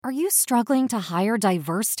Are you struggling to hire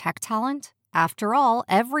diverse tech talent? After all,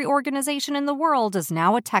 every organization in the world is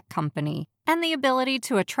now a tech company, and the ability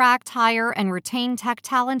to attract, hire, and retain tech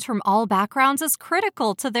talent from all backgrounds is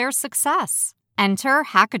critical to their success. Enter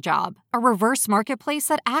Hackajob, a reverse marketplace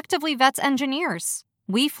that actively vets engineers.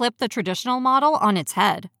 We flip the traditional model on its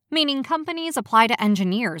head, meaning companies apply to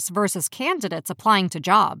engineers versus candidates applying to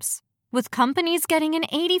jobs, with companies getting an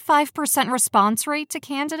 85% response rate to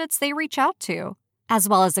candidates they reach out to, as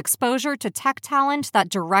well as exposure to tech talent that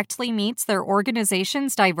directly meets their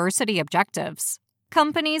organization's diversity objectives.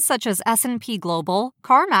 Companies such as S&P Global,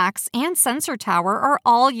 CarMax, and Sensor Tower are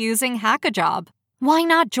all using Hackajob. Why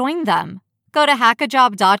not join them? Go to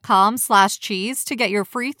hackajob.com/cheese to get your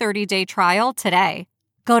free 30-day trial today.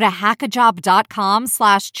 Go to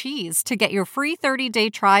hackajob.com/cheese to get your free 30-day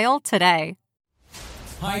trial today.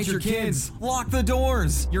 Hide your kids. Lock the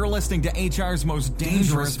doors. You're listening to HR's most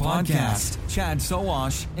dangerous podcast. Chad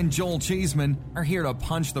Sowash and Joel Cheeseman are here to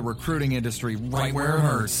punch the recruiting industry right where it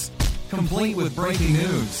hurts. Complete with breaking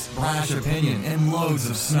news, brash opinion, and loads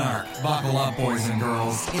of snark. Buckle up, boys and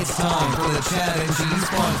girls. It's time for the Chad and Cheese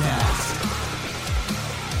Podcast.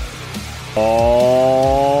 Oh,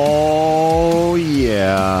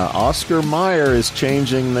 yeah. Oscar Mayer is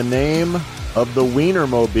changing the name of the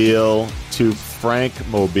Wienermobile to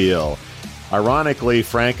Frankmobile. Ironically,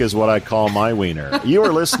 Frank is what I call my wiener. You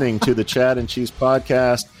are listening to the Chad and Cheese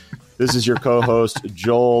Podcast. This is your co-host,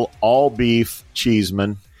 Joel All Beef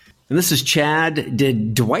Cheeseman. And this is Chad.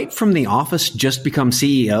 Did Dwight from The Office just become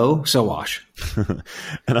CEO? So wash.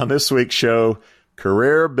 And on this week's show,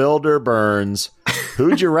 CareerBuilder burns.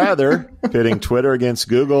 Who'd you rather? Pitting Twitter against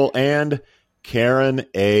Google and Karen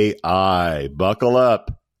AI. Buckle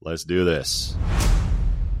up. Let's do this.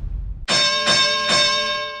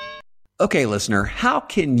 Okay, listener, how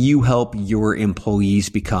can you help your employees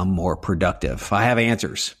become more productive? I have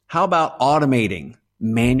answers. How about automating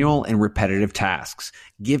manual and repetitive tasks,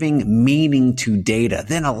 giving meaning to data,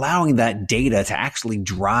 then allowing that data to actually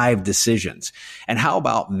drive decisions? And how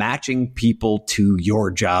about matching people to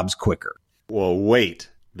your jobs quicker? Well,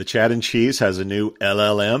 wait. The Chad and Cheese has a new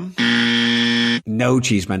LLM? No,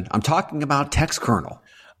 Cheeseman. I'm talking about text kernel.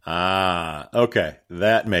 Ah, okay.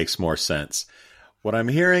 That makes more sense. What I'm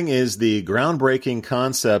hearing is the groundbreaking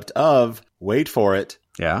concept of, wait for it,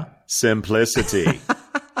 simplicity.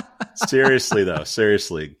 Seriously, though,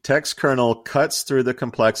 seriously. Text kernel cuts through the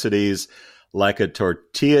complexities like a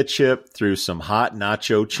tortilla chip through some hot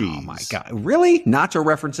nacho cheese. Oh, my God. Really? Nacho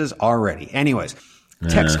references already. Anyways,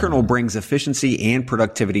 text kernel brings efficiency and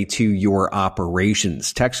productivity to your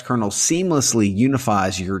operations. Text kernel seamlessly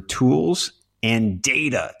unifies your tools and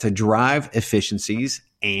data to drive efficiencies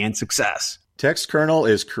and success. Text kernel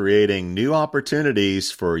is creating new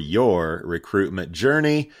opportunities for your recruitment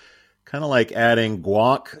journey. Kind of like adding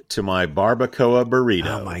guac to my barbacoa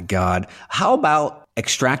burrito. Oh, my God. How about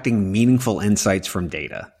extracting meaningful insights from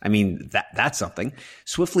data? I mean, that's something.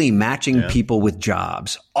 Swiftly matching people with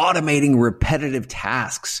jobs, automating repetitive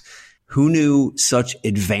tasks. Who knew such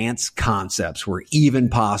advanced concepts were even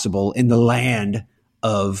possible in the land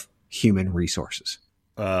of human resources?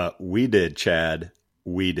 We did, Chad.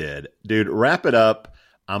 We did. Dude, wrap it up.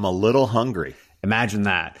 I'm a little hungry. Imagine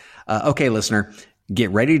that. Okay, listener. Get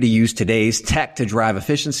ready to use today's tech to drive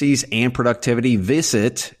efficiencies and productivity.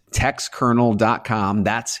 Visit textkernel.com.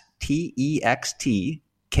 That's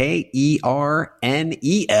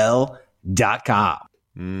TEXTKERNEL.com.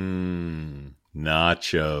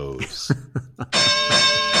 Nachos.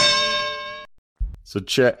 So,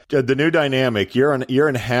 the new dynamic, you're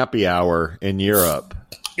in happy hour in Europe.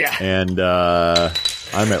 Yeah. And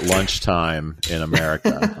I'm at lunchtime in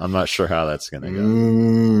America. I'm not sure how that's going to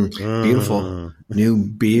go. Beautiful. New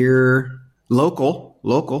beer. Local.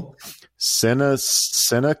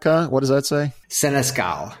 Seneca? What does that say?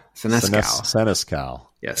 Senescal. Senescal.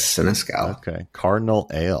 Yes, Senescal. Okay. Cardinal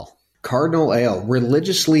Ale.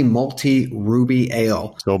 Religiously malty ruby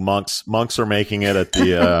ale. So monks are making it at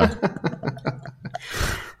the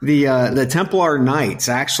the Templar Knights,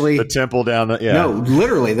 actually. The temple down the No,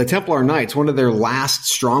 literally, the Templar Knights, one of their last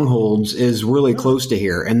strongholds is really close to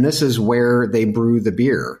here, and this is where they brew the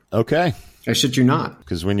beer. Okay. I shit you not.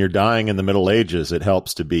 Because when you're dying in the Middle Ages, it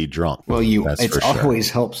helps to be drunk. Well, it always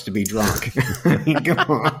helps to be drunk. I mean, come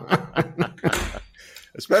on.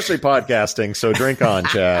 Especially podcasting, so drink on,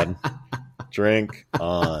 Chad. Drink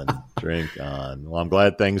on. Well, I'm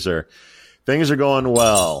glad things are going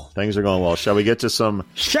well. Shall we get to some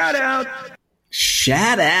shout out?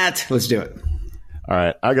 Let's do it. All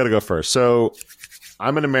right, I got to go first. So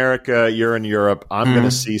I'm in America, you're in Europe. I'm going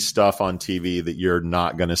to see stuff on TV that you're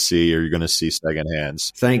not going to see, or you're going to see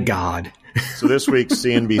secondhands. Thank God. So this week,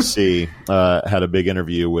 CNBC had a big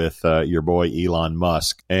interview with your boy Elon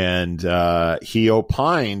Musk, and he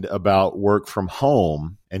opined about work from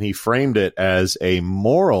home, and he framed it as a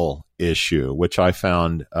moral issue, which I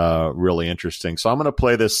found really interesting. So I'm going to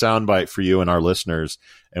play this soundbite for you and our listeners,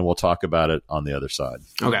 and we'll talk about it on the other side.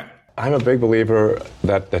 Okay. I'm a big believer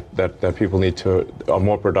that people are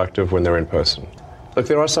more productive when they're in person. Look,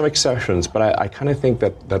 there are some exceptions, but I kind of think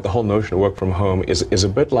that the whole notion of work from home is a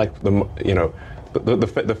bit like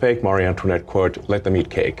the fake Marie Antoinette quote, "Let them eat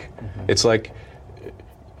cake." Mm-hmm.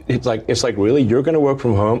 It's like really, you're going to work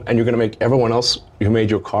from home and you're going to make everyone else who made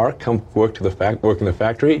your car come work in the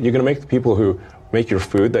factory. You're going to make the people who make your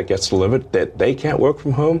food that gets delivered that they can't work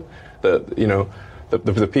from home.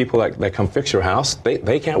 The people that come fix your house,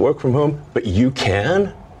 they can't work from home, but you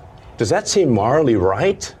can. Does that seem morally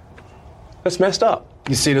right? That's messed up.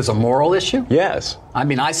 You see it as a moral issue? Yes. I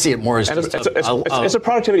mean, I see it more as it's a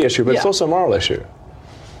productivity issue, but it's also a moral issue.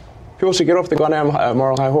 People should get off the goddamn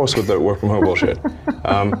moral high horse with the work from home bullshit.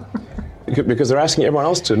 Because they're asking everyone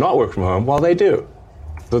else to not work from home while they do.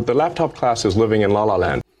 The laptop class is living in La La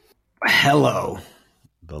Land. Hello.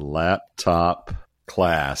 The laptop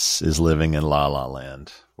class is living in La La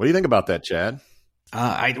Land. What do you think about that, Chad?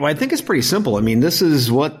 I think it's pretty simple. I mean, this is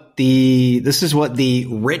what the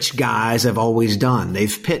rich guys have always done.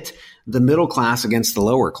 They've pit the middle class against the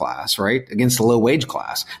lower class, right? Against the low wage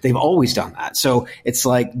class. They've always done that. So it's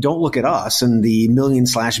like, don't look at us and the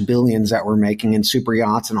millions/billions that we're making in super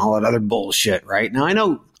yachts and all that other bullshit, right? Now, I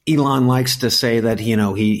know Elon likes to say that,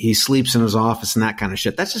 he sleeps in his office and that kind of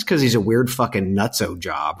shit. That's just because he's a weird fucking nutso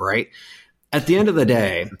job, right? At the end of the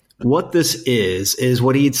day, what this is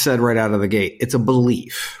what he'd said right out of the gate. It's a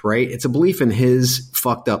belief, right? It's a belief in his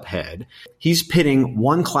fucked up head. He's pitting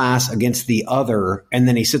one class against the other, and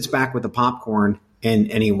then he sits back with the popcorn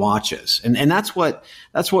and he watches. And that's what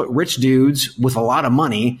rich dudes with a lot of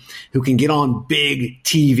money who can get on big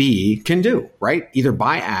TV can do, right? Either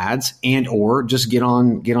buy ads and or just get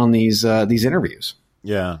on these interviews.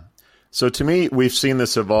 Yeah. So to me, we've seen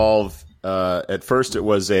this evolve. At first, it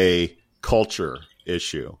was a culture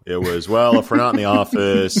issue. It was, well, if we're not in the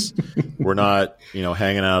office, we're not,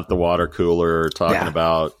 hanging out at the water cooler talking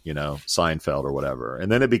about, Seinfeld or whatever.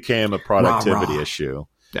 And then it became a productivity issue.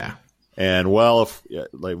 Yeah. And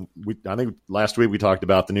I think last week we talked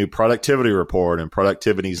about the new productivity report, and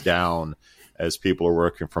productivity's down as people are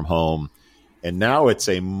working from home. And now it's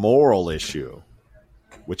a moral issue,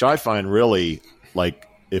 which I find really like,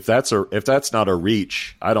 if that's not a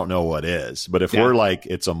reach, I don't know what is. But if we're like,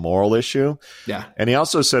 it's a moral issue. Yeah. And he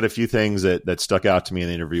also said a few things that stuck out to me in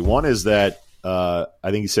the interview. One is that I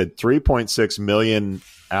think he said 3.6 million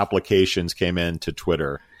applications came into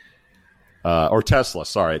Twitter or Tesla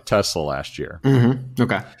last year. Mm-hmm.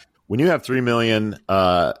 Okay. When you have 3 million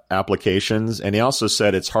applications, and he also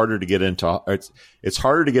said it's harder to get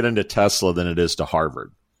into Tesla than it is to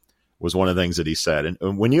Harvard. Was one of the things that he said.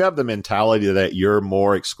 And when you have the mentality that you're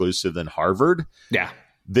more exclusive than Harvard,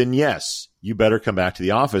 then yes, you better come back to the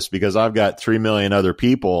office, because I've got 3 million other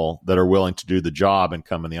people that are willing to do the job and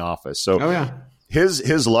come in the office. So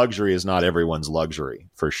his luxury is not everyone's luxury,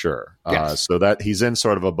 for sure. Yes. So that he's in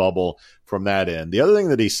sort of a bubble from that end. The other thing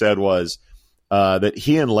that he said was that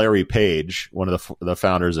he and Larry Page, one of the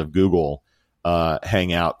founders of Google,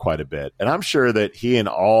 hang out quite a bit. And I'm sure that he and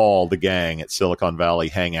all the gang at Silicon Valley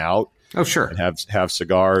hang out. Oh, sure. And have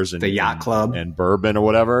cigars and the yacht club and bourbon or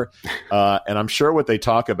whatever. And I'm sure what they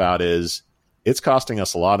talk about is it's costing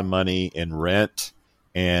us a lot of money in rent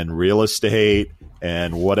and real estate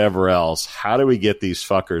and whatever else. How do we get these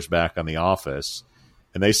fuckers back on the office?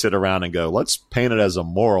 And they sit around and go, let's paint it as a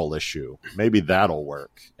moral issue. Maybe that'll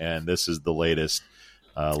work. And this is the latest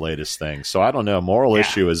thing. So I don't know. Moral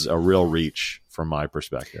issue is a real reach from my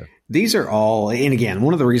perspective. These are all, and again,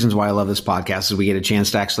 one of the reasons why I love this podcast is we get a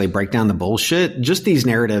chance to actually break down the bullshit. Just these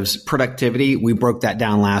narratives, productivity, we broke that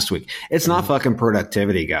down last week. It's not fucking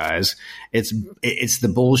productivity, guys. It's the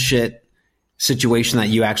bullshit situation that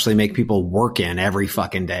you actually make people work in every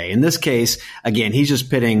fucking day. In this case, again, he's just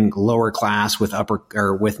pitting lower class with upper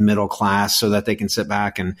or with middle class so that they can sit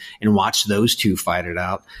back and watch those two fight it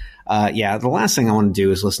out. The last thing I want to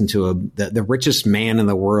do is listen to the richest man in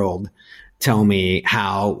the world tell me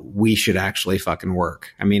how we should actually fucking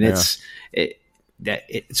work. I mean, it's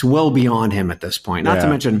well beyond him at this point. Not to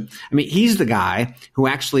mention, I mean, he's the guy who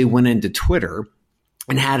actually went into Twitter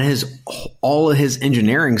and had all of his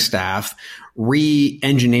engineering staff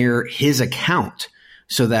re-engineer his account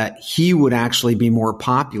so that he would actually be more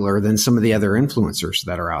popular than some of the other influencers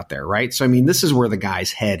that are out there, right? So, I mean, this is where the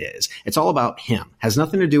guy's head is. It's all about him. Has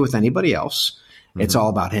nothing to do with anybody else. Mm-hmm. It's all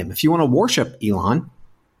about him. If you want to worship Elon,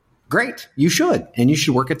 Great. You should. And you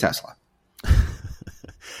should work at Tesla.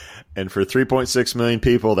 And for 3.6 million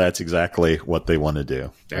people, that's exactly what they want to do.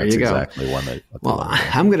 That's exactly what they want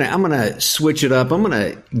to do. I'm gonna switch it up. I'm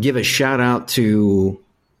gonna give a shout out to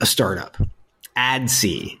a startup,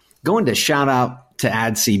 AdSee. Going to shout out to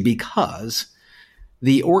AdSee because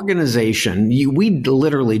the organization, we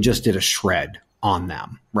literally just did a shred on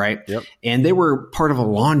them, right? Yep. And they were part of a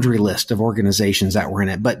laundry list of organizations that were in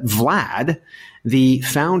it. But Vlad, the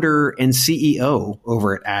founder and CEO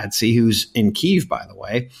over at AdSee, who's in Kyiv, by the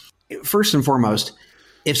way, first and foremost,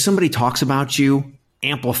 if somebody talks about you,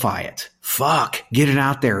 amplify it. Get it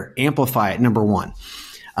out there. Amplify it, number one.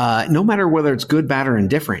 No matter whether it's good, bad, or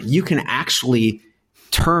indifferent, you can actually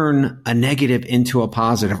turn a negative into a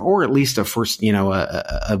positive, or at least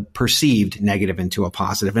a perceived negative into a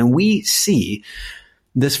positive. And we see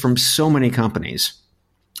this from so many companies.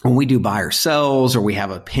 When we do buy or sells, or we have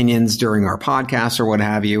opinions during our podcasts or what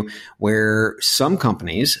have you, where some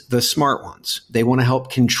companies, the smart ones, they want to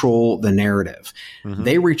help control the narrative. Mm-hmm.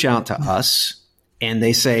 They reach out to us and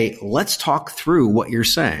they say, let's talk through what you're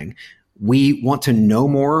saying. We want to know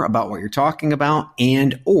more about what you're talking about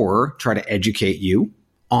and or try to educate you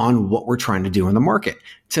on what we're trying to do in the market.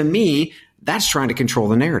 To me, that's trying to control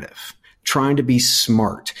the narrative, trying to be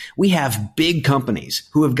smart. We have big companies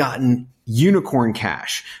who have gotten unicorn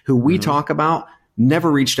cash, who we talk about, never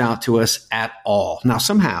reached out to us at all. Now,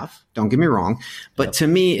 some have, don't get me wrong, but to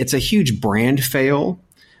me, it's a huge brand fail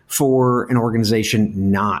for an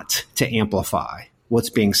organization not to amplify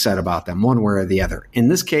what's being said about them one way or the other. In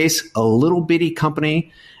this case, a little bitty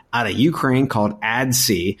company out of Ukraine called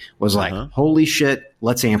AdSee was like, holy shit,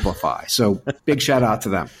 let's amplify. So big shout out to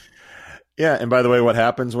them. Yeah. And by the way, what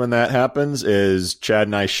happens when that happens is Chad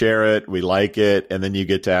and I share it, we like it, and then you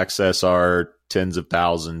get to access our tens of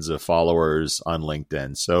thousands of followers on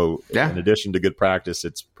LinkedIn. So in addition to good practice,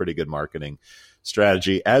 it's pretty good marketing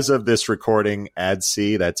strategy. As of this recording,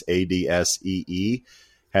 AdSee, that's ADSEE,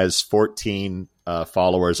 has 14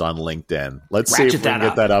 followers on LinkedIn. Let's see if we can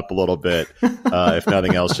get that up a little bit, if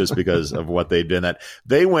nothing else, just because of what they've done. That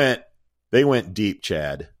they went deep,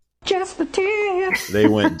 Chad. Just the tip. They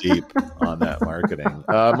went deep on that marketing.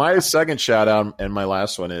 My second shout out and my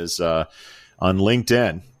last one is on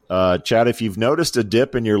LinkedIn. Chad, if you've noticed a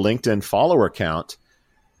dip in your LinkedIn follower count,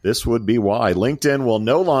 this would be why. LinkedIn will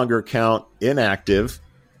no longer count inactive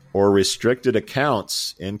or restricted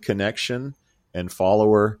accounts in connection and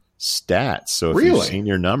follower stats. So if you've seen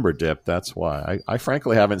your number dip, that's why. I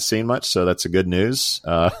frankly haven't seen much, so that's a good news.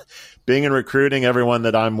 Being in recruiting, everyone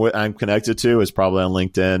that I'm connected to is probably on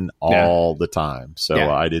LinkedIn all the time. So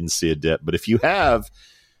I didn't see a dip. But if you have,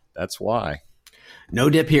 that's why. No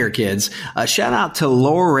dip here, kids. Shout out to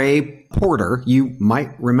Lorraine Porter. You might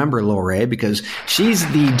remember Lorraine because she's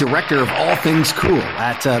the director of all things cool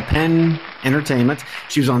at Penn Entertainment.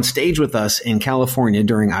 She was on stage with us in California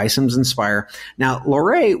during ISEMS Inspire. Now,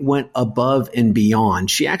 Lorraine went above and beyond.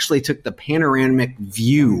 She actually took the panoramic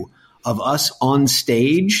view of us on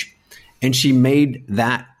stage, and she made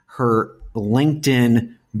that her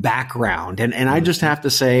LinkedIn background. And I just have to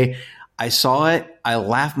say, I saw it, I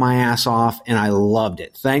laughed my ass off, and I loved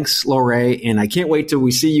it. Thanks, Lorraine, and I can't wait till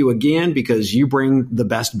we see you again because you bring the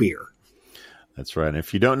best beer. That's right. And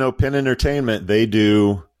if you don't know Penn Entertainment, they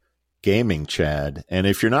do gaming, Chad. And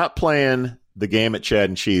if you're not playing the game at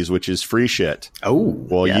Chad and Cheese, which is free shit,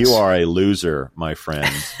 you are a loser, my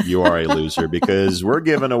friend. You are a loser because we're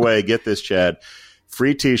giving away, get this, Chad,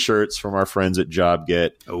 free T-shirts from our friends at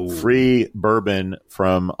JobGet, free bourbon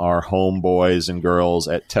from our homeboys and girls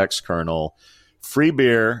at TextKernel, free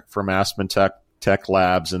beer from Aspen Tech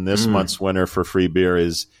Labs, and this month's winner for free beer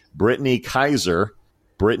is Brittany Kaiser.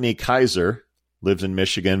 Brittany Kaiser lives in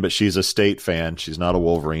Michigan, but she's a State fan. She's not a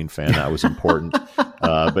Wolverine fan. That was important,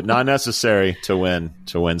 but not necessary to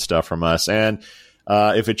win stuff from us. And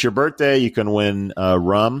if it's your birthday, you can win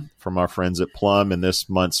rum from our friends at Plum, and this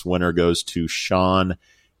month's winner goes to Sean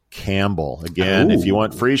Campbell. Again, if you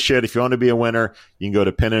want free shit, if you want to be a winner, you can go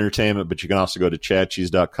to Penn Entertainment, but you can also go to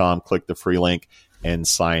chadcheese.com, click the free link, and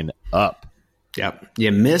sign up. Yep.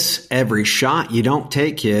 You miss every shot you don't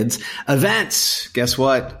take, kids. Events. Guess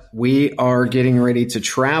what? We are getting ready to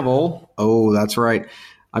travel. Oh, that's right.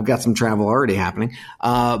 I've got some travel already happening.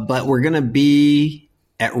 But we're going to be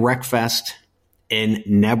at RecFest in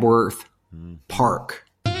Nebworth Park.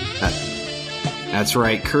 That's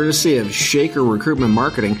right. Courtesy of Shaker Recruitment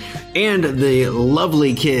Marketing and the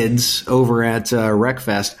lovely kids over at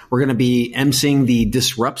RecFest, we're going to be emceeing the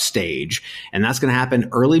Disrupt stage, and that's going to happen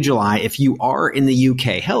early July. If you are in the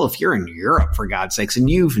UK, hell, if you're in Europe, for God's sakes, and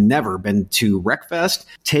you've never been to RecFest,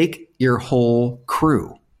 take your whole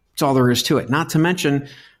crew. That's all there is to it. Not to mention,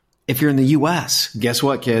 if you're in the U.S., guess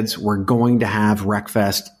what, kids? We're going to have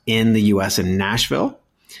RecFest in the U.S. in Nashville.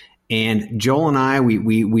 And Joel and I,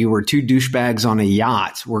 we were two douchebags on a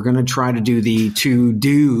yacht. We're going to try to do the two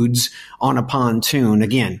dudes on a pontoon.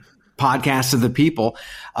 Again, podcast of the people.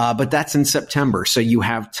 But that's in September. So you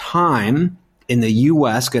have time in the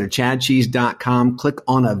U.S. Go to chadcheese.com, click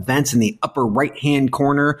on events in the upper right-hand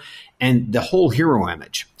corner, and the whole hero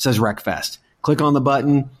image says RecFest. Click on the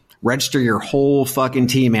button, register your whole fucking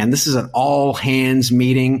team, man. This is an all-hands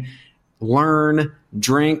meeting. Learn,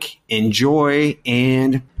 drink, enjoy,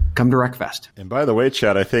 and come to RecFest. And by the way,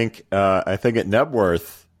 Chad, I think at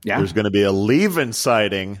Nebworth, there's going to be a Leven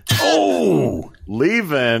sighting. Oh!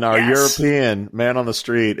 Leven, our European man on the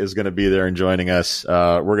street, is going to be there and joining us.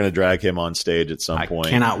 We're going to drag him on stage at some point.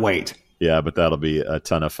 I cannot wait. Yeah, but that'll be a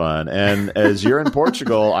ton of fun. And as you're in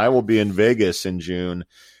Portugal, I will be in Vegas in June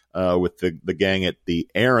with the gang at the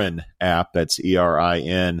Erin app. That's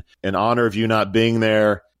ERIN. In honor of you not being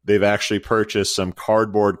there, they've actually purchased some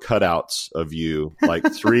cardboard cutouts of you, like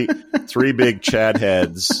three big Chad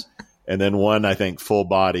heads, and then one, I think, full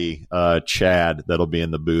body Chad that'll be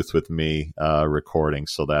in the booth with me recording.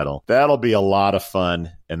 So that'll be a lot of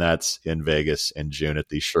fun, and that's in Vegas in June at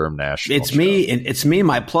the Sherm National. It's me in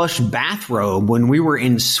my plush bathrobe when we were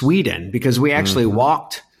in Sweden, because we actually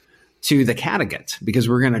walked to the Kattegat because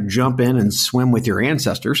we're going to jump in and swim with your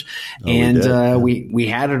ancestors. We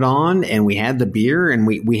had it on, and we had the beer, and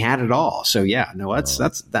we had it all. So yeah, no,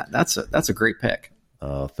 that's a great pick.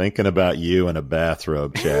 Oh, thinking about you in a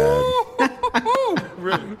bathrobe, Chad.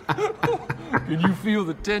 Can you feel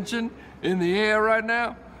the tension in the air right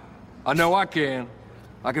now? I know I can.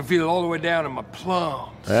 I can feel it all the way down in my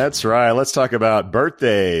plums. That's right. Let's talk about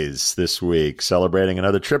birthdays this week. Celebrating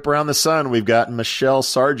another trip around the sun, we've got Michelle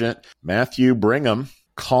Sargent, Matthew Brigham,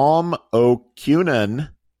 Calm O'Cunan.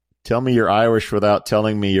 Tell me you're Irish without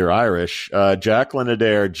telling me you're Irish. Jacqueline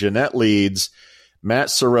Adair, Jeanette Leeds,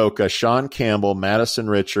 Matt Soroka, Sean Campbell, Madison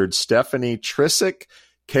Richards, Stephanie Trisick,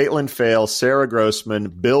 Caitlin Fail, Sarah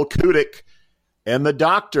Grossman, Bill Kudik, and the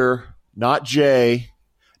doctor, not Jay,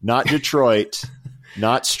 not Detroit,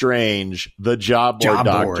 not Strange, the Job Board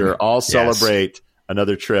Doctor, all celebrate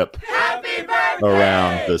another trip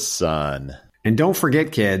around the sun. And don't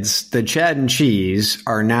forget, kids, the Chad and Cheese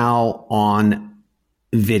are now on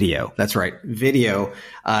video. That's right, video.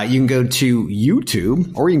 You can go to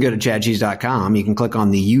YouTube, or you can go to chadcheese.com. You can click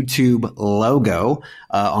on the YouTube logo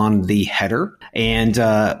on the header, and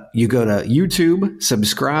you go to YouTube,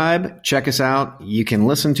 subscribe, check us out. You can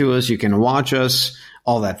listen to us, you can watch us,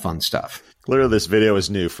 all that fun stuff. Clearly, this video is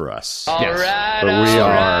new for us. All right, but we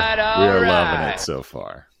are loving it so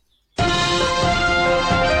far.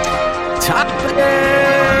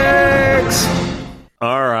 Topics!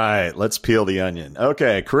 All right, let's peel the onion.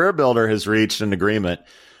 Okay, CareerBuilder has reached an agreement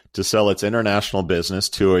to sell its international business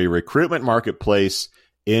to a recruitment marketplace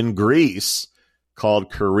in Greece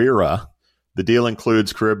called Careera. The deal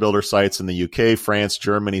includes CareerBuilder sites in the UK, France,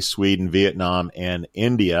 Germany, Sweden, Vietnam, and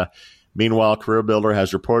India. Meanwhile, CareerBuilder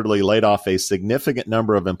has reportedly laid off a significant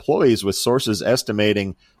number of employees, with sources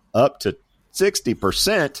estimating up to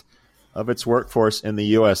 60% of its workforce in the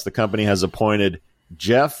U.S. The company has appointed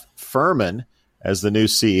Jeff Furman as the new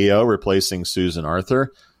CEO, replacing Susan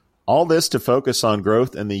Arthur. All this to focus on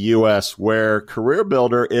growth in the U.S., where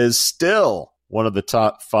CareerBuilder is still one of the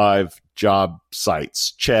top 5 job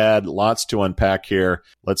sites. Chad, lots to unpack here.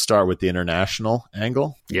 Let's start with the international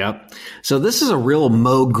angle. Yep. So this is a real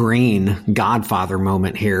Mo Green Godfather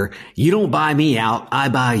moment here. You don't buy me out, I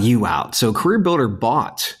buy you out. So CareerBuilder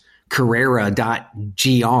bought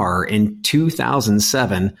Carrera.gr in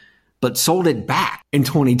 2007, but sold it back in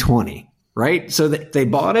 2020, right? So they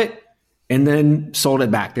bought it and then sold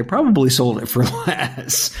it back. They probably sold it for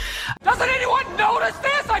less. Doesn't anyone notice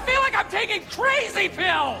this? I feel like I'm taking crazy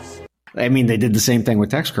pills. I mean, they did the same thing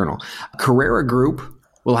with TextKernel. Carrera Group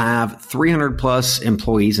will have 300 plus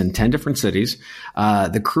employees in 10 different cities.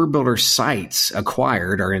 The CareerBuilder sites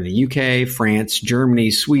acquired are in the UK, France,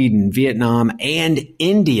 Germany, Sweden, Vietnam, and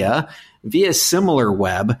India. Via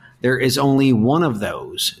SimilarWeb, there is only one of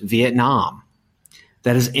those, Vietnam,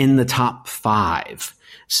 that is in the top 5.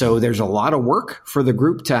 So there's a lot of work for the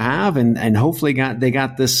group to have, and hopefully they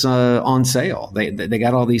got this on sale. They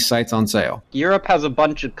got all these sites on sale. Europe has a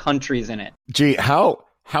bunch of countries in it. Gee, how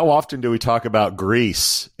often do we talk about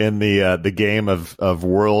Greece in the game of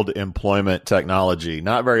world employment technology?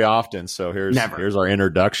 Not very often. So here's our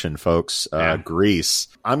introduction, folks. Greece.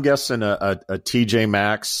 I'm guessing a TJ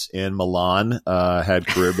Maxx in Milan had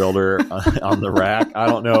CareerBuilder on the rack. I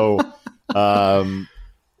don't know.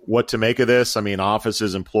 what to make of this. I mean,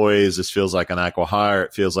 offices, employees, this feels like an acqui-hire.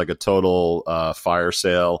 It feels like a total fire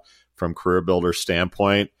sale from CareerBuilder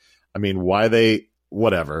standpoint. I mean,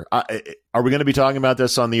 whatever. Are we going to be talking about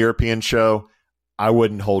this on the European show? I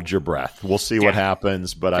wouldn't hold your breath. We'll see what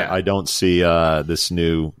happens, but I don't see this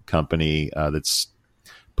new company that's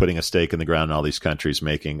putting a stake in the ground in all these countries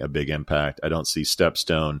making a big impact. I don't see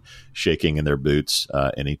Stepstone shaking in their boots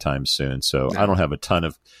anytime soon. So I don't have a ton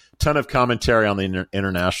of commentary on the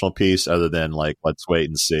international piece other than like, let's wait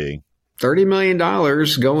and see. $30 million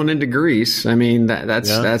going into Greece. I mean,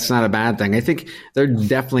 that's not a bad thing. I think they're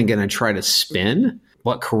definitely going to try to spin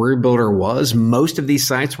what CareerBuilder was. Most of these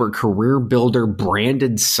sites were CareerBuilder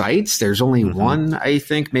branded sites. There's only one, I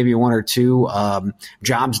think, maybe one or two,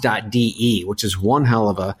 jobs.de, which is one hell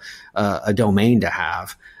of a domain to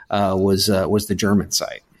have, was the German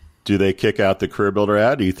site. Do they kick out the CareerBuilder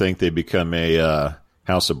ad? Do you think they become a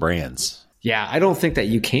house of brands? Yeah, I don't think that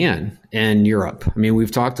you can in Europe. I mean, we've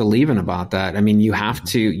talked to Levin about that. I mean, you have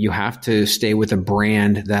to stay with a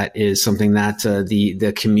brand that is something that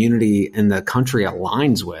the community and the country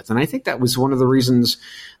aligns with. And I think that was one of the reasons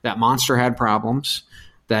that Monster had problems,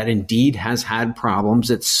 that Indeed has had problems.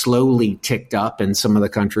 It's slowly ticked up in some of the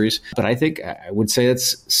countries. But I think I would say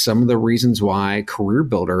that's some of the reasons why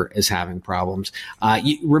CareerBuilder is having problems.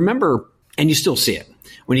 You remember, and you still see it,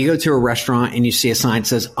 when you go to a restaurant and you see a sign that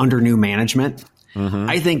says under new management,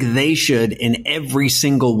 I think they should, in every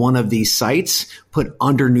single one of these sites, put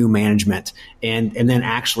under new management and then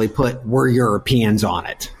actually put we're Europeans on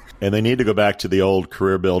it. And they need to go back to the old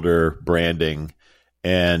CareerBuilder branding.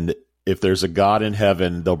 And if there's a God in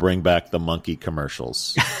heaven, they'll bring back the monkey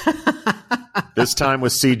commercials. This time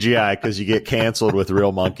with CGI, because you get canceled with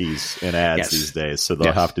real monkeys in ads these days. So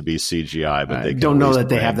they'll have to be CGI. But they don't know that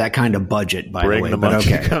they have that kind of budget, by the way. But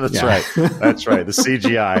okay. That's right. That's right. The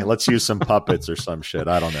CGI. Let's use some puppets or some shit.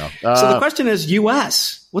 I don't know. So the question is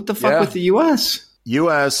U.S. What the fuck with the U.S.?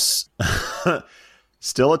 U.S.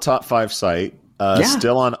 still a top 5 site.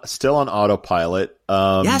 Still on autopilot.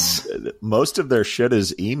 Yes. Most of their shit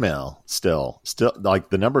is email still like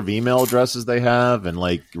the number of email addresses they have and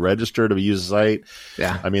like register to use a site.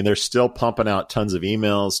 Yeah. I mean, they're still pumping out tons of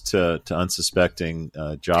emails to unsuspecting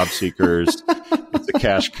job seekers. It's a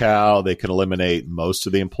cash cow. They can eliminate most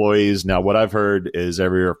of the employees. Now, what I've heard is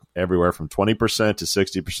everywhere from 20% to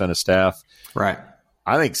 60% of staff. Right.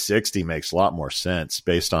 I think 60 makes a lot more sense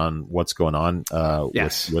based on what's going on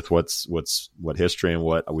with what history and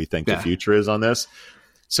what we think the future is on this.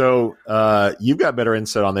 So you've got better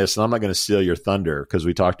insight on this, and I'm not going to steal your thunder because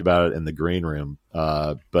we talked about it in the green room.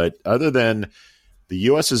 But other than the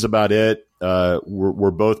U.S. is about it.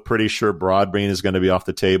 We're both pretty sure Broadbean is going to be off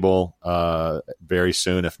the table very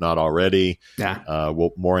soon, if not already. Yeah.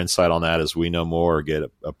 More insight on that as we know more or get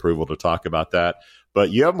approval to talk about that. But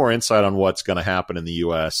you have more insight on what's going to happen in the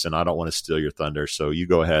U.S., and I don't want to steal your thunder. So you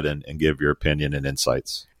go ahead and give your opinion and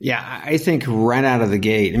insights. Yeah, I think right out of the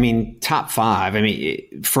gate, I mean, top 5. I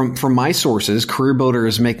mean, from my sources, CareerBuilder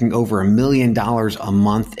is making over $1 million a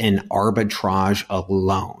month in arbitrage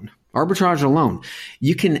alone. Arbitrage alone.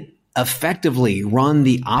 You can effectively run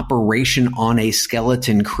the operation on a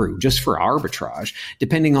skeleton crew just for arbitrage,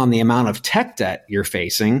 depending on the amount of tech debt you're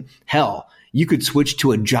facing. Hell, you could switch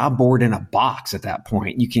to a job board in a box at that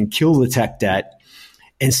point. You can kill the tech debt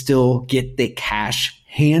and still get the cash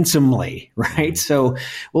handsomely, right? So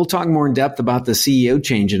we'll talk more in depth about the CEO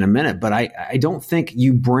change in a minute, but I don't think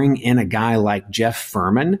you bring in a guy like Jeff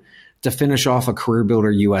Furman to finish off a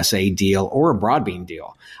CareerBuilder USA deal or a Broadbean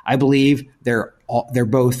deal. I believe they're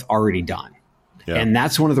both already done. Yeah. And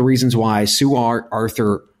that's one of the reasons why Sue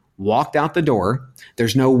Arthur walked out the door.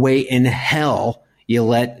 There's no way in hell you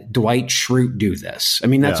let Dwight Schrute do this. I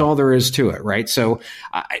mean, that's all there is to it, right? So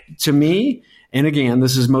to me, and again,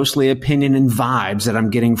 this is mostly opinion and vibes that I'm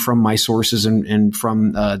getting from my sources and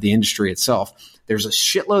from the industry itself. There's a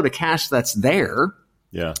shitload of cash that's there.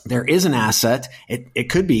 Yeah, there is an asset. It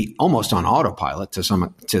could be almost on autopilot to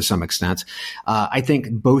some extent. I think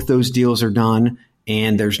both those deals are done,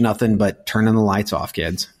 and there's nothing but turning the lights off,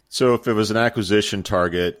 kids. So if it was an acquisition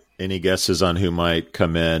target, any guesses on who might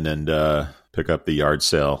come in and pick up the yard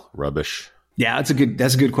sale rubbish? Yeah, that's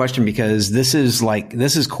a good question, because this is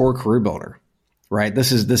core CareerBuilder, right?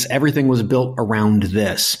 This everything was built around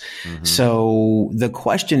this. Mm-hmm. So the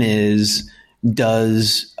question is,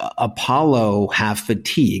 does Apollo have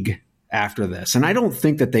fatigue after this? And I don't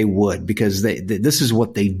think that they would, because this is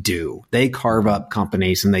what they do. They carve up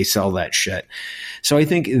companies and they sell that shit. So I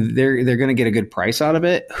think they're going to get a good price out of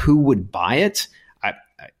it. Who would buy it?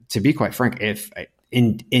 To be quite frank, if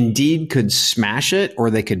Indeed could smash it,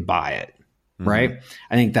 or they could buy it. right?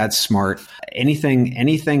 I think that's smart.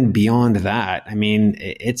 Anything beyond that, I mean,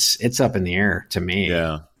 it's up in the air to me.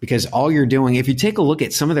 Yeah. Because all you're doing, if you take a look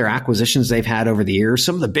at some of their acquisitions they've had over the years,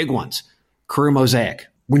 some of the big ones, Career Mosaic,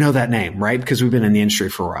 we know that name, right? Because we've been in the industry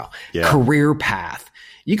for a while. Yeah. Career Path.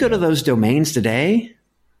 You go to those domains today,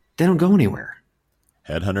 they don't go anywhere.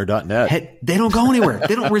 Headhunter.net. They don't go anywhere.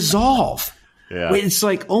 They don't resolve. Yeah. It's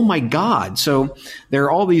like, oh my God. So there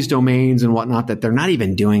are all these domains and whatnot that they're not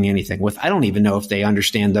even doing anything with. I don't even know if they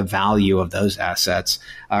understand the value of those assets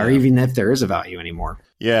or even if there is a value anymore.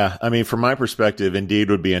 Yeah. I mean, from my perspective,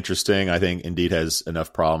 Indeed would be interesting. I think Indeed has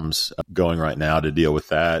enough problems going right now to deal with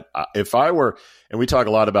that. If I were, and we talk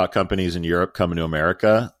a lot about companies in Europe coming to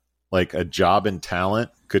America, like a Job and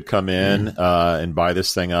Talent could come in and buy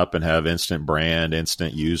this thing up and have instant brand,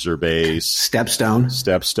 instant user base.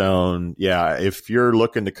 Stepstone. Yeah. If you're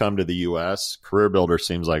looking to come to the US, CareerBuilder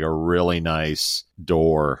seems like a really nice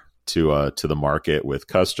door to the market with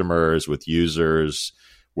customers, with users.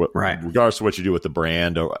 Regardless of what you do with the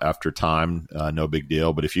brand after time, no big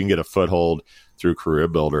deal. But if you can get a foothold through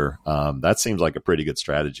CareerBuilder, that seems like a pretty good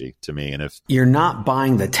strategy to me. And if you're not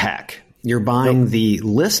buying the tech, you're buying the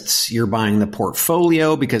lists, you're buying the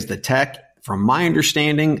portfolio, because the tech, from my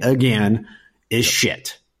understanding, again, is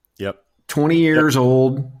shit. 20 years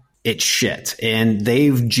old, it's shit. And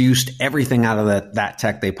they've juiced everything out of that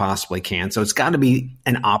tech they possibly can. So it's got to be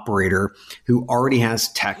an operator who already has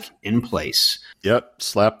tech in place.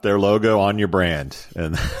 Slap their logo on your brand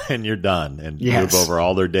and you're done. And move over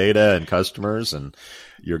all their data and customers and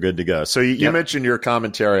you're good to go. So you mentioned your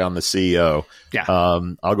commentary on the CEO. Yeah.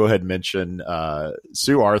 I'll go ahead and mention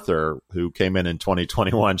Sue Arthur, who came in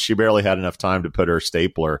 2021. She barely had enough time to put her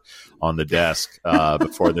stapler on the desk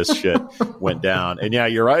before this shit went down. And yeah,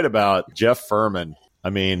 you're right about Jeff Furman. I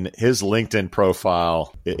mean, his LinkedIn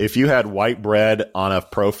profile, if you had white bread on a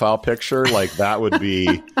profile picture, like that would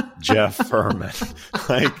be Jeff Furman.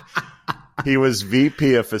 Like he was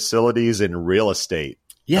VP of facilities in real estate.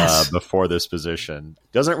 Yes. Before this position.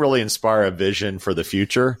 Doesn't really inspire a vision for the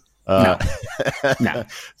future. No. At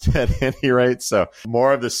any rate. So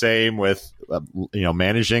more of the same with,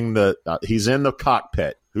 managing he's in the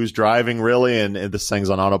cockpit. Who's driving really? And this thing's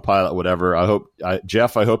on autopilot, whatever.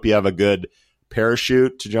 Jeff, I hope you have a good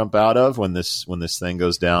parachute to jump out of when this thing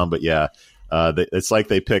goes down. But yeah, it's like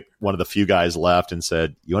they picked one of the few guys left and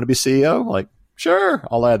said, you want to be CEO? Like, sure,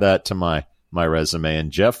 I'll add that to my resume.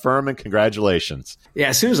 And Jeff Furman, congratulations. Yeah,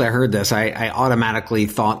 as soon as I heard this, I automatically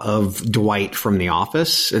thought of Dwight from The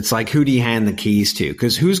Office. It's like, who do you hand the keys to?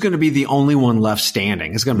 Because who's going to be the only one left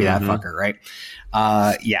standing? It's going to be that fucker, right?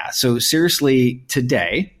 So seriously,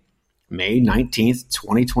 today, May 19th,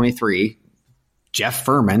 2023, Jeff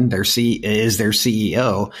Furman, is their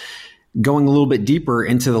CEO. Going a little bit deeper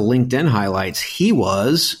into the LinkedIn highlights, he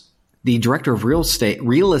was the director of real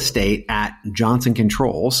estate at Johnson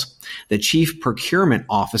Controls, the chief procurement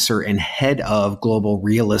officer and head of global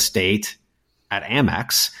real estate at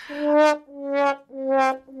Amex.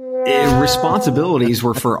 Responsibilities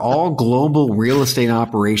were for all global real estate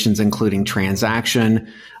operations, including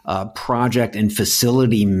transaction, project and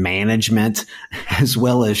facility management, as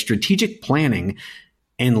well as strategic planning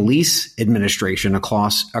and lease administration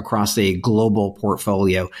across a global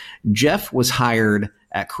portfolio. Jeff was hired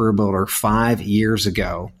at CareerBuilder 5 years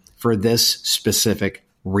ago for this specific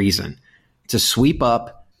reason: to sweep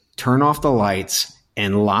up, turn off the lights,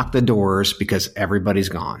 and lock the doors because everybody's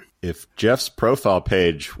gone. If Jeff's profile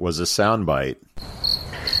page was a soundbite.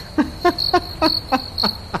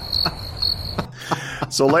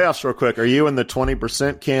 So layoffs real quick. Are you in the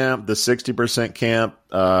 20% camp, the 60% camp?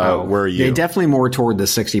 Where are you? They're definitely more toward the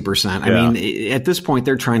 60%. I mean, at this point,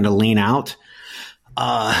 they're trying to lean out.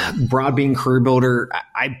 Broadbean CareerBuilder,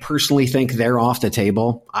 I personally think they're off the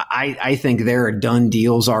table. I think they're done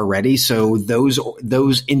deals already. So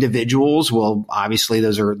those individuals will obviously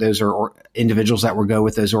those are individuals that will go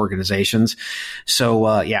with those organizations. So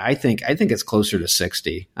I think it's closer to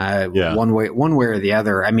 60. One way or the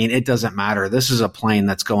other. I mean, it doesn't matter. This is a plane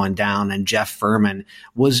that's going down, and Jeff Furman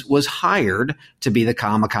was hired to be the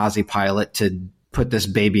kamikaze pilot to put this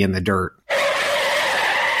baby in the dirt.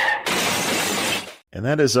 And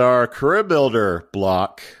that is our CareerBuilder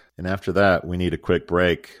block. And after that, we need a quick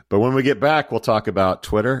break. But when we get back, we'll talk about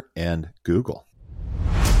Twitter and Google.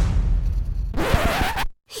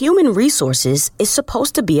 Human resources is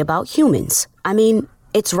supposed to be about humans. I mean,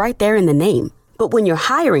 it's right there in the name. But when your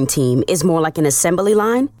hiring team is more like an assembly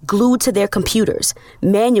line, glued to their computers,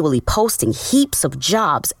 manually posting heaps of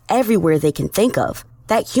jobs everywhere they can think of,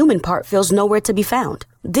 that human part feels nowhere to be found.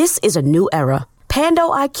 This is a new era. Pando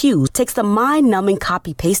IQ takes the mind-numbing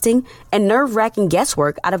copy-pasting and nerve-wracking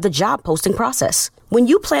guesswork out of the job posting process. When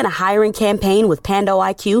you plan a hiring campaign with Pando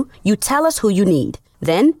IQ, you tell us who you need.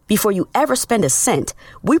 Then, before you ever spend a cent,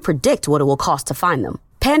 we predict what it will cost to find them.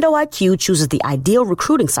 Pando IQ chooses the ideal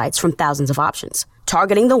recruiting sites from thousands of options,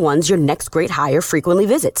 targeting the ones your next great hire frequently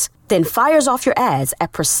visits, then fires off your ads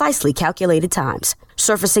at precisely calculated times,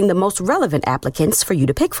 surfacing the most relevant applicants for you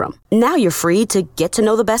to pick from. Now you're free to get to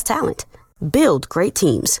know the best talent, build great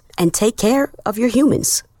teams, and take care of your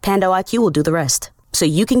humans. Pando IQ will do the rest, so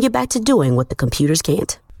you can get back to doing what the computers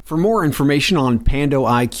can't. For more information on Pando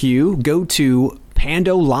IQ, go to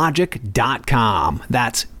pandologic.com.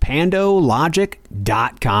 That's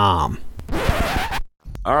pandologic.com.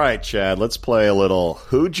 All right, Chad, let's play a little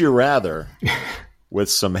Who'd You Rather with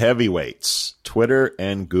some heavyweights, Twitter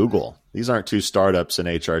and Google. These aren't two startups in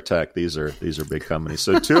HR tech. These are big companies.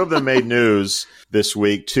 So two of them made news this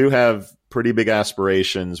week. Two have pretty big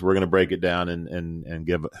aspirations. We're going to break it down and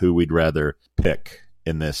give who we'd rather pick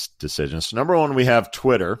in this decision. So number one, we have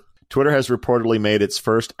Twitter. Twitter has reportedly made its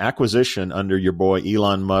first acquisition under your boy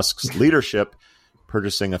Elon Musk's leadership,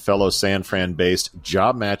 purchasing a fellow San Fran-based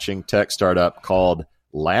job-matching tech startup called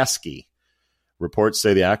Lasky. Reports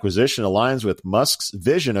say the acquisition aligns with Musk's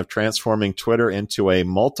vision of transforming Twitter into a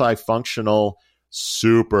multifunctional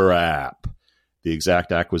super app. The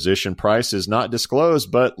exact acquisition price is not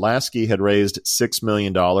disclosed, but Lasky had raised $6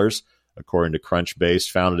 million. According to Crunchbase,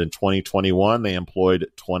 founded in 2021, they employed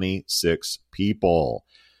 26 people.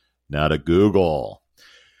 Now to Google.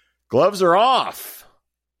 Gloves are off.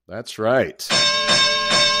 That's right.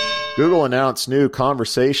 Google announced new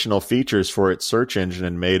conversational features for its search engine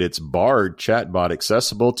and made its Bard chatbot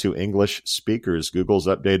accessible to English speakers. Google's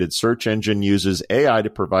updated search engine uses AI to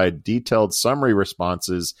provide detailed summary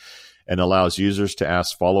responses and allows users to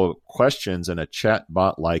ask follow-up questions in a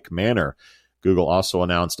chatbot-like manner. Google also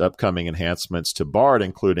announced upcoming enhancements to Bard,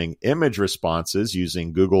 including image responses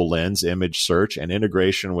using Google Lens image search and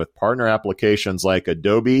integration with partner applications like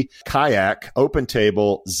Adobe, Kayak,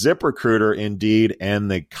 OpenTable, ZipRecruiter, Indeed,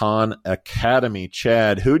 and the Khan Academy.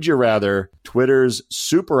 Chad, who'd you rather, Twitter's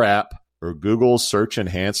super app or Google's search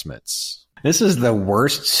enhancements? This is the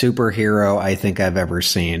worst superhero I think I've ever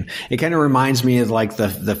seen. It kind of reminds me of like the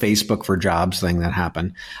Facebook for jobs thing that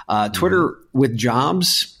happened. Twitter with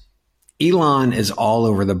jobs, Elon is all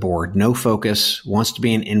over the board. No focus, wants to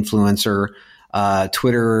be an influencer.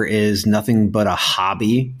 Twitter is nothing but a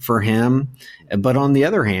hobby for him. But on the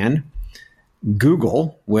other hand,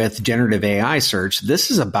 Google with generative AI search, this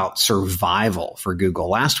is about survival for Google.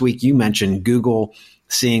 Last week, you mentioned Google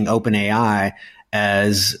seeing OpenAI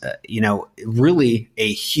as, really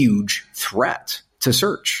a huge threat to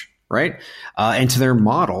search. Right. And to their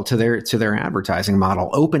model, to their advertising model.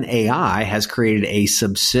 OpenAI has created a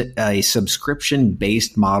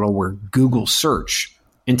subscription-based model where Google search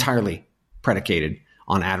entirely predicated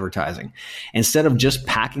on advertising. Instead of just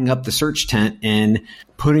packing up the search tent and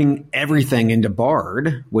putting everything into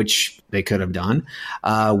Bard, which they could have done,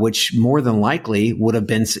 which more than likely would have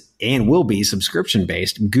been and will be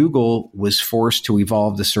subscription-based, Google was forced to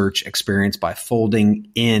evolve the search experience by folding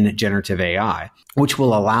in generative AI, which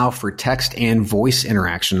will allow for text and voice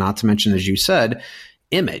interaction, not to mention, as you said,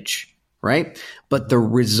 image, right? But the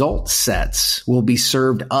result sets will be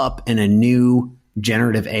served up in a new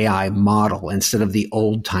generative AI model instead of the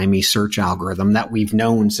old-timey search algorithm that we've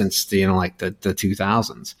known since the 2000s.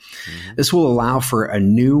 Mm-hmm. This will allow for a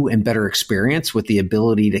new and better experience with the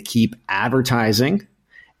ability to keep advertising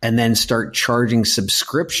and then start charging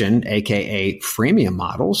subscription, aka freemium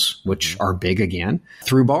models, which are big again,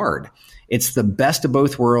 through Bard. It's the best of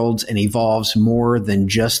both worlds and evolves more than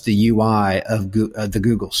just the UI of the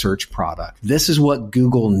Google search product. This is what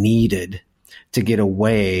Google needed to get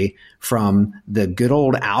away from the good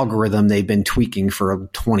old algorithm they've been tweaking for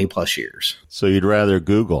 20 plus years. So you'd rather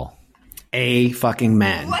Google? Fucking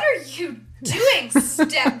man. What are you doing,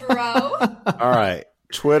 step bro? All right.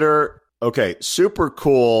 Twitter. Okay. Super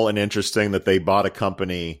cool and interesting that they bought a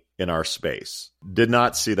company in our space. Did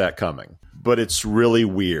not see that coming, but it's really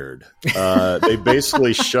weird. They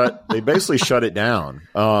basically shut it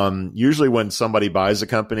down. Usually when somebody buys a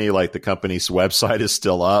company, like the company's website is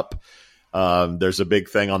still up. There's a big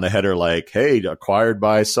thing on the header like, hey, acquired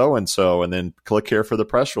by so-and-so, and then click here for the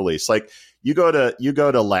press release. Like you go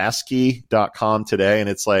to Lasky.com today and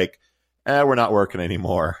it's like, we're not working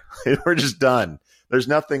anymore. We're just done. There's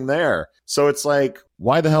nothing there. So it's like,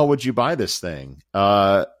 why the hell would you buy this thing?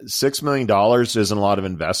 $6 million isn't a lot of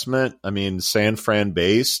investment. I mean, San Fran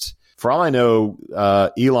based For all I know,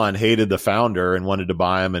 Elon hated the founder and wanted to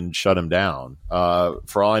buy him and shut him down.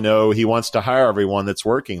 For all I know, he wants to hire everyone that's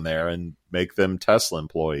working there and make them Tesla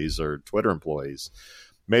employees or Twitter employees.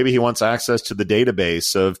 Maybe he wants access to the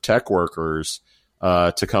database of tech workers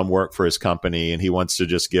to come work for his company, and he wants to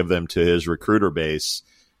just give them to his recruiter base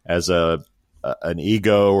as an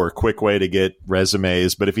ego or quick way to get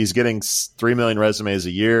resumes. But if he's getting 3 million resumes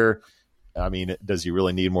a year, I mean, does he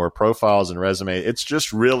really need more profiles and resume? It's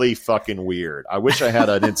just really fucking weird. I wish I had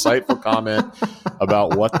an insightful comment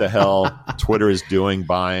about what the hell Twitter is doing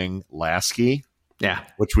buying Lasky. Yeah.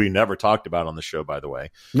 Which we never talked about on the show, by the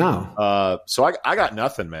way. No. So I got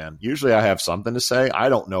nothing, man. Usually I have something to say. I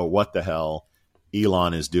don't know what the hell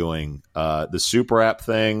Elon is doing. The super app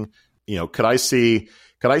thing, could I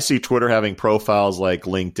see Twitter having profiles like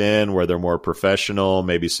LinkedIn where they're more professional,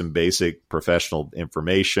 maybe some basic professional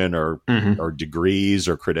information or degrees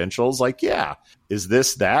or credentials? Like, yeah. Is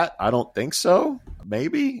this that? I don't think so.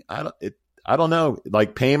 Maybe. I don't know.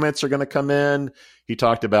 Like, payments are going to come in. He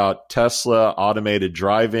talked about Tesla automated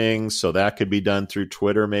driving, so that could be done through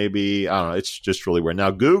Twitter maybe. I don't know. It's just really weird.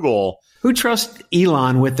 Now, Google. Who trusts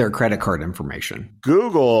Elon with their credit card information?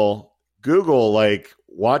 Google, like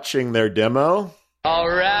watching their demo. All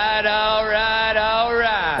right.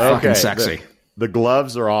 Okay, fucking sexy. The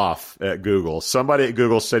gloves are off at Google. Somebody at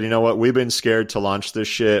Google said, you know what? We've been scared to launch this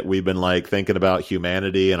shit. We've been like thinking about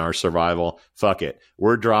humanity and our survival. Fuck it.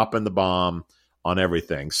 We're dropping the bomb on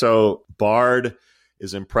everything. So Bard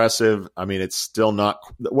is impressive. I mean, it's still not.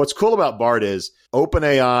 What's cool about Bard is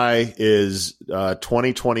OpenAI is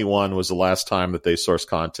 2021 was the last time that they sourced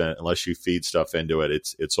content. Unless you feed stuff into it,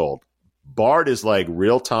 it's old. Bard is like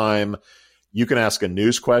real time. You can ask a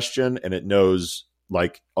news question and it knows,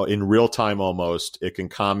 like in real time almost, it can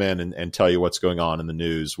comment and tell you what's going on in the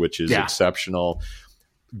news, which is exceptional.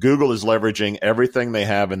 Google is leveraging everything they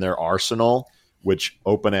have in their arsenal, which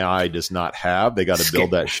OpenAI does not have. They got to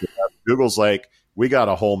build that shit up. Google's like, we got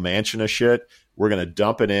a whole mansion of shit. We're going to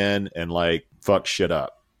dump it in and like fuck shit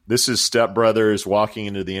up. This is Step Brothers walking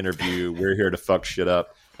into the interview. We're here to fuck shit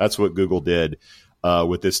up. That's what Google did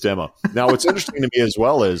with this demo. Now, what's interesting to me as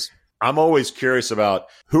well is I'm always curious about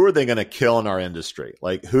who are they going to kill in our industry?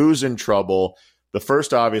 Like, who's in trouble? The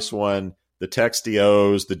first obvious one, the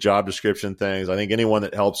Textios, the job description things. I think anyone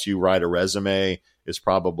that helps you write a resume is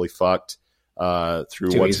probably fucked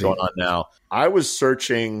through what's going on now. I was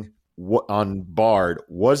searching on Bard.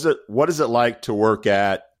 What is it like to work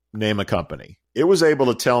at, name a company? It was able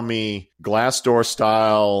to tell me Glassdoor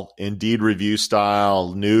style, Indeed review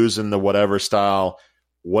style, news and the whatever style,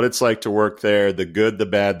 what it's like to work there, the good, the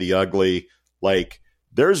bad, the ugly. Like,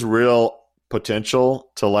 there's real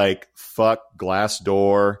potential to like fuck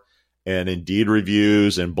Glassdoor and Indeed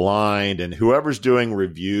reviews and Blind, and whoever's doing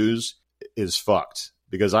reviews is fucked,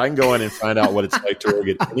 because I can go in and find out what it's like to work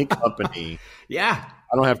at any company. Yeah.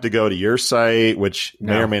 I don't have to go to your site, which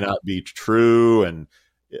may or may not be true. And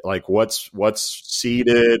like, what's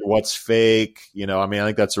seeded, what's fake, I mean, I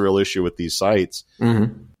think that's a real issue with these sites.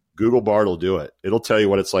 Mm-hmm. Google Bard will do it. It'll tell you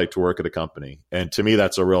what it's like to work at a company. And to me,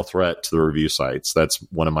 that's a real threat to the review sites. That's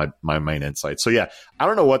one of my main insights. So yeah, I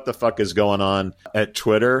don't know what the fuck is going on at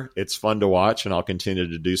Twitter. It's fun to watch and I'll continue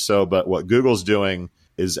to do so. But what Google's doing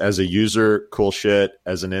is, as a user, cool shit.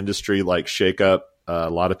 As an industry, like shake up.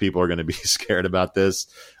 A lot of people are going to be scared about this.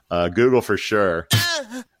 Google for sure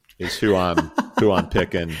is who I'm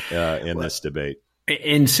picking in this debate.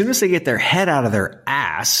 And as soon as they get their head out of their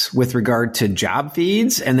ass with regard to job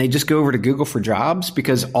feeds and they just go over to Google for Jobs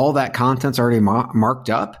because all that content's already marked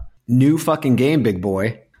up, new fucking game, big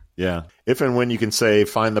boy. Yeah. If and when you can say,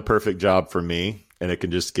 find the perfect job for me, and it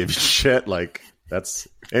can just give you shit, like that's...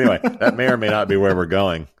 Anyway, that may or may not be where we're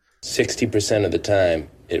going. 60% of the time,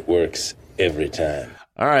 it works every time.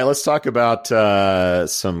 All right, let's talk about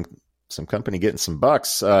some company getting some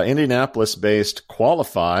bucks. Indianapolis-based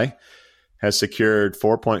Qualify has secured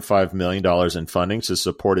 $4.5 million in funding to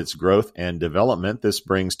support its growth and development. This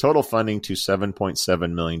brings total funding to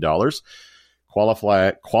 $7.7 million.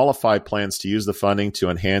 Qualify plans to use the funding to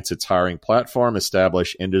enhance its hiring platform,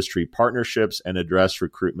 establish industry partnerships, and address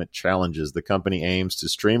recruitment challenges. The company aims to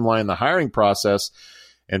streamline the hiring process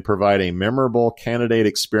and provide a memorable candidate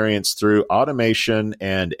experience through automation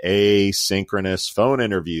and asynchronous phone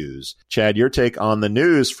interviews. Chad, your take on the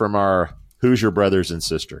news from our Hoosier brothers and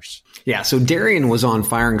sisters. Yeah, so Darian was on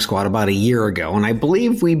Firing Squad about a year ago, and I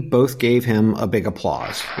believe we both gave him a big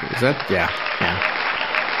applause. Is that? Yeah.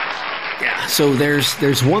 So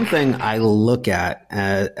there's one thing I look at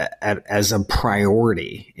as a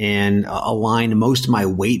priority and align most of my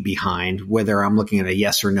weight behind, whether I'm looking at a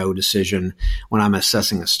yes or no decision when I'm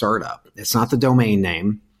assessing a startup. It's not the domain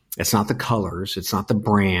name. It's not the colors. It's not the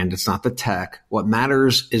brand. It's not the tech. What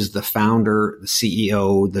matters is the founder, the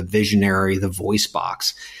CEO, the visionary, the voice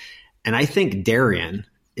box. And I think Darian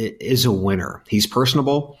is a winner. He's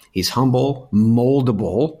personable. He's humble,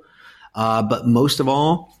 moldable. But most of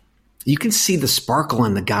all, you can see the sparkle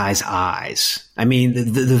in the guy's eyes. I mean,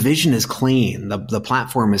 the vision is clean. The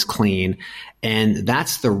platform is clean. And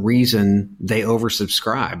that's the reason they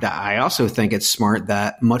oversubscribed. I also think it's smart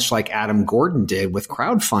that, much like Adam Gordon did with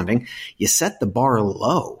crowdfunding, you set the bar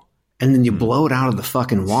low and then you blow it out of the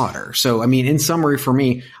fucking water. So, I mean, in summary for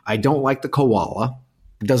me, I don't like the koala.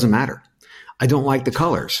 It doesn't matter. I don't like the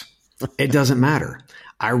colors. It doesn't matter.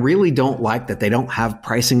 I really don't like that they don't have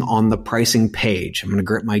pricing on the pricing page. I'm going to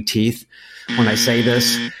grit my teeth when I say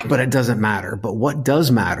this, but it doesn't matter. But what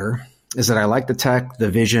does matter is that I like the tech,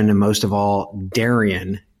 the vision, and most of all,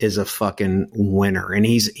 Darian is a fucking winner. And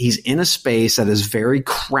he's in a space that is very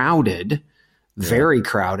crowded,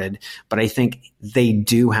 but I think they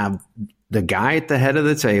do have the guy at the head of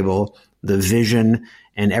the table, the vision,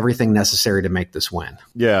 and everything necessary to make this win.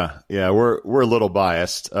 Yeah. We're a little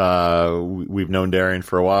biased. We've known Darian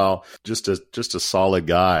for a while. Just a solid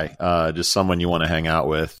guy. Just someone you want to hang out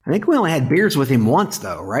with. I think we only had beers with him once,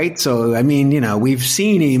 though, right? So I mean, we've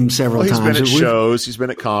seen him several times. He's been at shows. He's been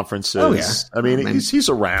at conferences. Oh yeah. I mean, he's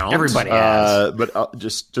around. Everybody has. But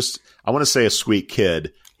just I want to say a sweet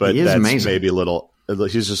kid, but that's amazing. Maybe a little.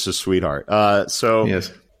 He's just a sweetheart.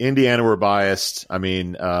 Yes. Indiana, we're biased. I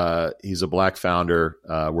mean, he's a black founder.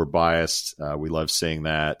 We're biased. We love seeing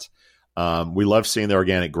that. We love seeing the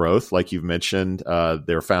organic growth, like you've mentioned.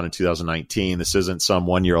 They were founded in 2019. This isn't some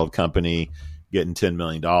one-year-old company getting $10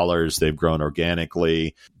 million. They've grown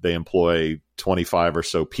organically. They employ 25 or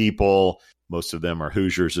so people. Most of them are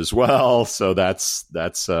Hoosiers as well. So that's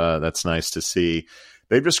nice to see.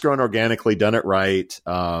 They've just grown organically, done it right.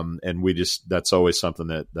 And that's always something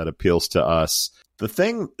that appeals to us. The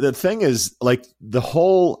thing is, like, the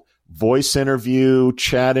whole voice interview,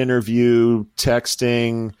 chat interview,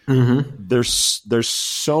 texting, there's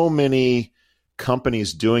so many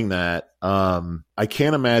companies doing that. I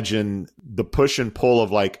can't imagine the push and pull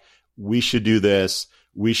of, like, we should do this,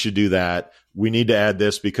 we should do that, we need to add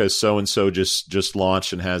this because so-and-so just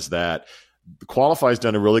launched and has that. Qualify's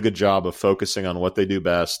done a really good job of focusing on what they do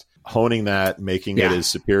best, honing that, making it as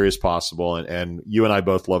superior as possible. And you and I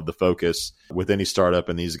both love the focus with any startup,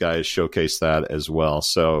 and these guys showcase that as well.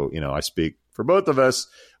 So, I speak for both of us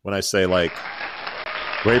when I say, like,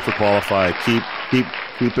 great for Qualify.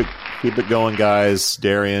 Keep it going, guys.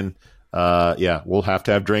 Darian, we'll have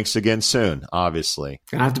to have drinks again soon, obviously.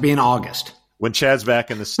 Gonna have to be in August. When Chad's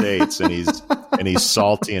back in the States and he's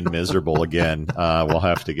salty and miserable again, we'll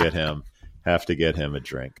have to get him a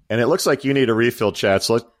drink. And it looks like you need a refill, Chad.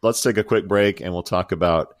 So let's take a quick break and we'll talk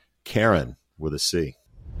about Karen with a C.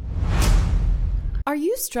 Are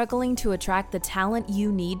you struggling to attract the talent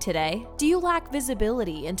you need today? Do you lack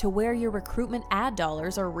visibility into where your recruitment ad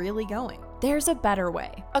dollars are really going? There's a better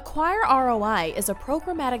way. Acquire ROI is a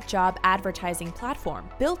programmatic job advertising platform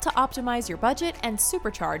built to optimize your budget and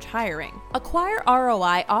supercharge hiring. Acquire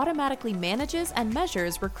ROI automatically manages and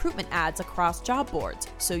measures recruitment ads across job boards,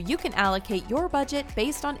 so you can allocate your budget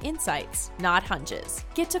based on insights, not hunches.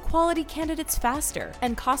 Get to quality candidates faster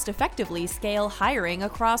and cost-effectively scale hiring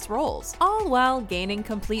across roles, all while gaining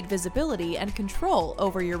complete visibility and control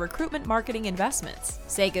over your recruitment marketing investments.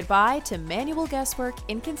 Say goodbye to manual guesswork,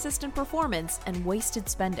 inconsistent performance, and wasted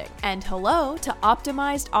spending. And hello to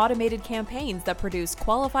optimized automated campaigns that produce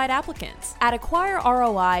qualified applicants. At Acquire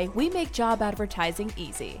ROI, we make job advertising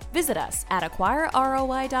easy. Visit us at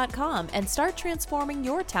acquireroi.com and start transforming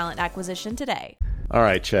your talent acquisition today. All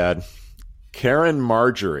right, Chad. Karen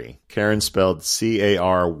Marjorie, Karen spelled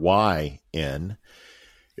Caryn,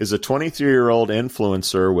 is a 23-year-old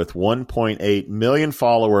influencer with 1.8 million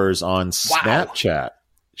followers on Snapchat.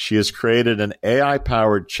 She has created an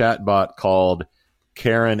AI-powered chatbot called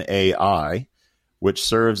Karen AI, which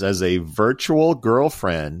serves as a virtual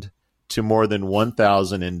girlfriend to more than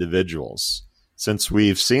 1,000 individuals. Since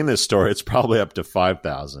we've seen this story, it's probably up to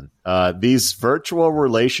 5,000. These virtual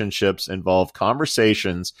relationships involve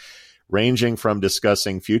conversations ranging from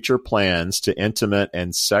discussing future plans to intimate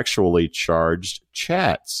and sexually charged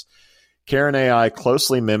chats. Karen AI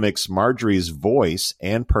closely mimics Marjorie's voice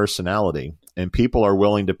and personality, and people are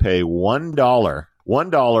willing to pay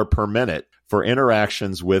 $1 per minute for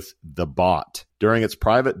interactions with the bot. During its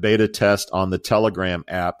private beta test on the Telegram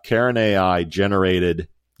app, Karen AI generated,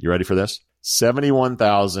 you ready for this?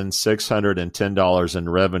 $71,610 in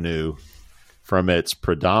revenue from its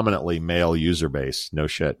predominantly male user base. No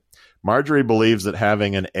shit. Marjorie believes that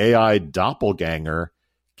having an AI doppelganger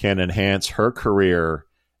can enhance her career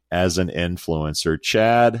as an influencer.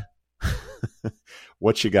 Chad,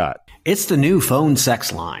 what you got? It's the new phone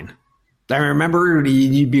sex line. I remember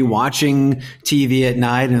you'd be watching TV at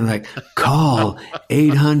night and like, call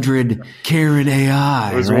 800 Karen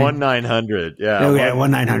AI. It was right? 1-900. Yeah. Oh, yeah,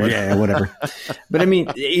 1-900. Yeah, whatever. But I mean,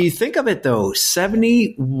 you think of it though,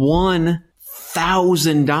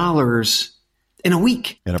 $71,000 in a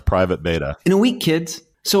week. In a private beta. In a week, kids.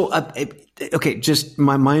 So, okay, just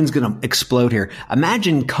my mind's going to explode here.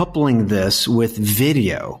 Imagine coupling this with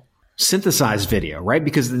video, synthesized video, right?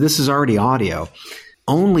 Because this is already audio.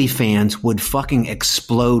 OnlyFans would fucking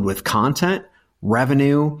explode with content,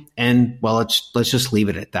 revenue, and, well, let's just leave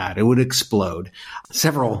it at that. It would explode.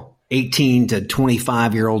 Several 18 to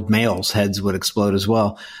 25-year-old males' heads would explode as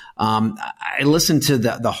well. I listened to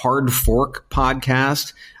the Hard Fork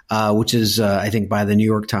podcast, which is, I think, by the New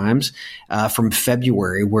York Times from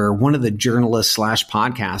February, where one of the journalists /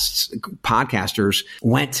 podcasters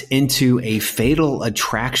went into a Fatal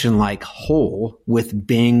Attraction-like hole with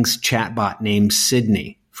Bing's chatbot named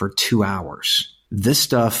Sydney for 2 hours. This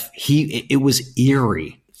stuff, it was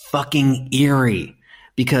eerie, fucking eerie,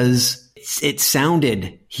 because it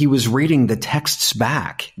sounded, he was reading the texts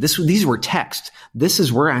back. These were texts.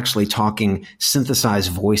 We're actually talking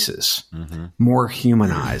synthesized voices, more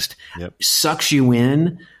humanized. Yep. Sucks you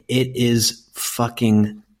in. It is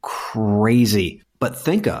fucking crazy. But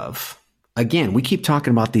think of, again, we keep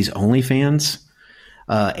talking about these OnlyFans,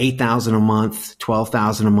 $8,000 a month,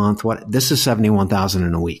 $12,000 a month. This is $71,000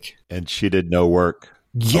 in a week. And she did no work.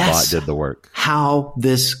 Yes. A bot did the work. How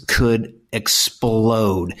this could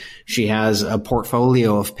explode. She has a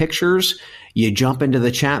portfolio of pictures. You jump into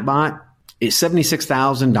the chat bot. It's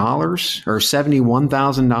 $76,000 or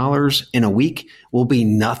 $71,000 in a week will be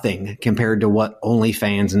nothing compared to what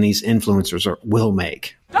OnlyFans and these influencers will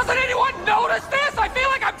make. Doesn't anyone notice this? I feel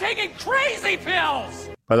like I'm taking crazy pills.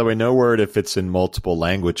 By the way, no word if it's in multiple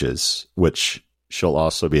languages, which she'll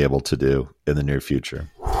also be able to do in the near future.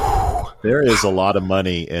 There is a lot of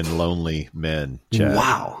money in lonely men, Chad.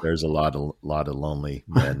 Wow. There's a lot of lonely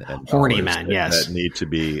men and horny men, yes, that need to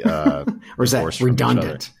be or is that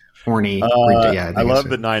redundant? Horny. I love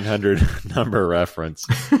the 900 number reference.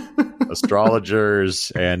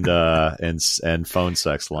 Astrologers and phone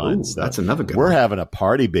sex lines. Ooh, that's another good one. We're one. having a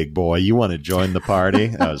party, big boy. You want to join the party?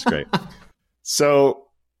 That was great. So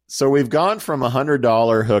we've gone from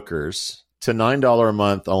 $100 hookers to $9 a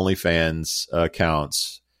month OnlyFans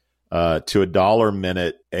accounts to $1 a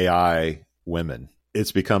minute AI women.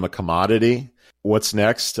 It's become a commodity. What's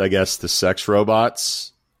next? I guess the sex robots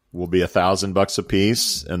will be $1,000 a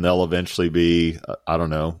piece, and they'll eventually be, I don't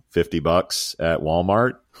know, $50 at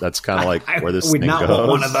Walmart. That's kind of like where this thing not goes. Want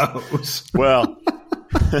one of those. Well,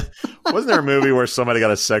 wasn't there a movie where somebody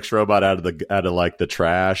got a sex robot out of like the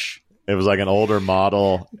trash? It was like an older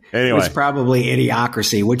model. Anyway, it was probably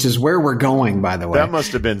Idiocracy, which is where we're going, by the way. That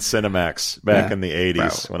must have been Cinemax back in the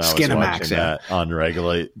 80s when I was watching that on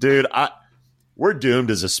Regulate. Dude, we're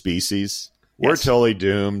doomed as a species. We're totally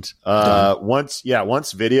doomed.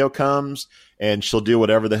 Once video comes and she'll do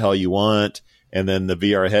whatever the hell you want, and then the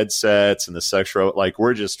VR headsets and the sex robot, like,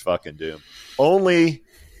 we're just fucking doomed. Only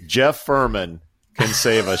Jeff Furman can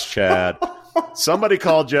save us, Chad. Somebody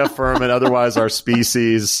call Jeff Furman, otherwise our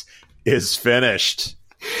species is finished.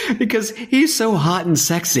 Because he's so hot and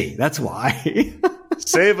sexy. That's why.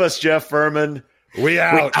 Save us, Jeff Furman. We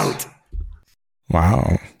out.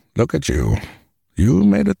 Wow. Look at you. You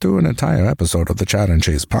made it through an entire episode of the Chad and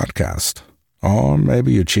Cheese podcast. Or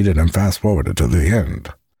maybe you cheated and fast-forwarded to the end.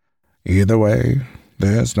 Either way,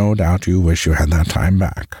 there's no doubt you wish you had that time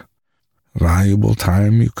back. Valuable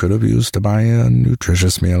time you could have used to buy a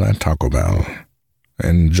nutritious meal at Taco Bell,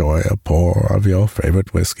 enjoy a pour of your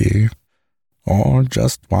favorite whiskey, or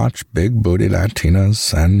just watch big booty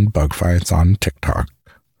Latinas and bug fights on TikTok.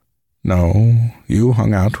 No, you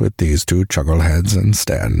hung out with these two chuckleheads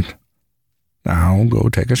instead. Now go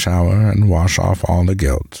take a shower and wash off all the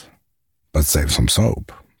guilt. But save some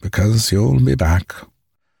soap, because you'll be back.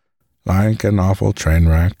 Like an awful train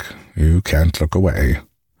wreck, you can't look away.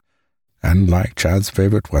 And like Chad's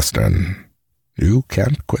favorite Western, you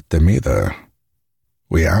can't quit them either.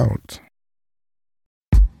 We out.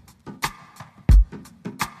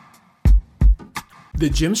 The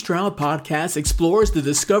Jim Stroud Podcast explores the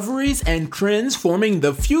discoveries and trends forming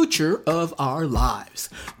the future of our lives.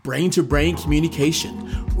 Brain-to-brain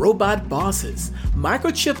communication, robot bosses,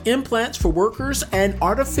 microchip implants for workers, and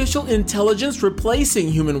artificial intelligence replacing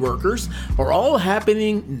human workers are all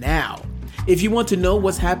happening now. If you want to know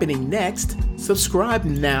what's happening next, subscribe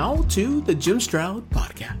now to the Jim Stroud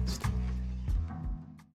Podcast.